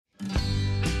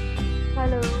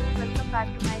Hello, welcome back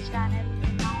to my channel.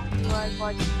 Now you are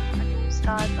watching a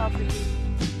 2-star property.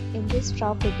 In this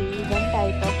property, one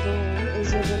type of room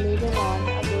is available on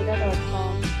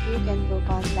agoda.com. You can book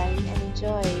online and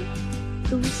enjoy it.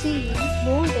 To see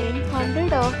more than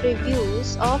 100 of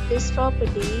reviews of this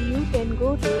property, you can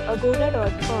go to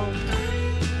agoda.com.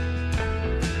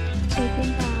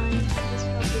 Check-in time of this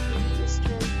property is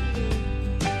 12 p.m.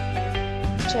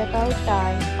 Check-out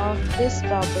time of this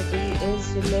property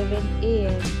is 11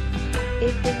 a.m.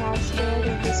 If you have stayed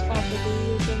in this property,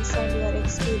 you can send your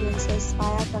experiences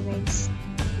via comments.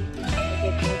 If you want to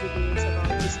get more details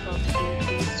about this property,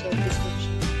 please check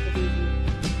description of the video.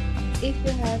 If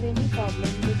you have any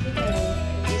problem booking a room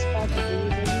in this property,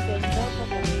 then you can drop a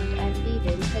comment and we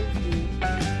will help you.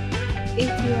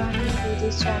 If you are new to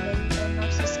this channel or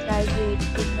not subscribed yet,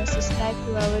 then must subscribe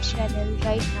to our channel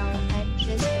right now and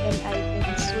press the bell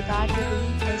icon so that you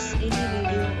don't miss any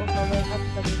video of our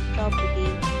upcoming property.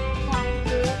 Thank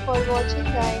you for watching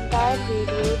the entire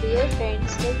video. Dear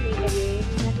friends, we'll meet again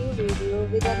in a new video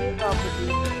with a new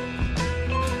property.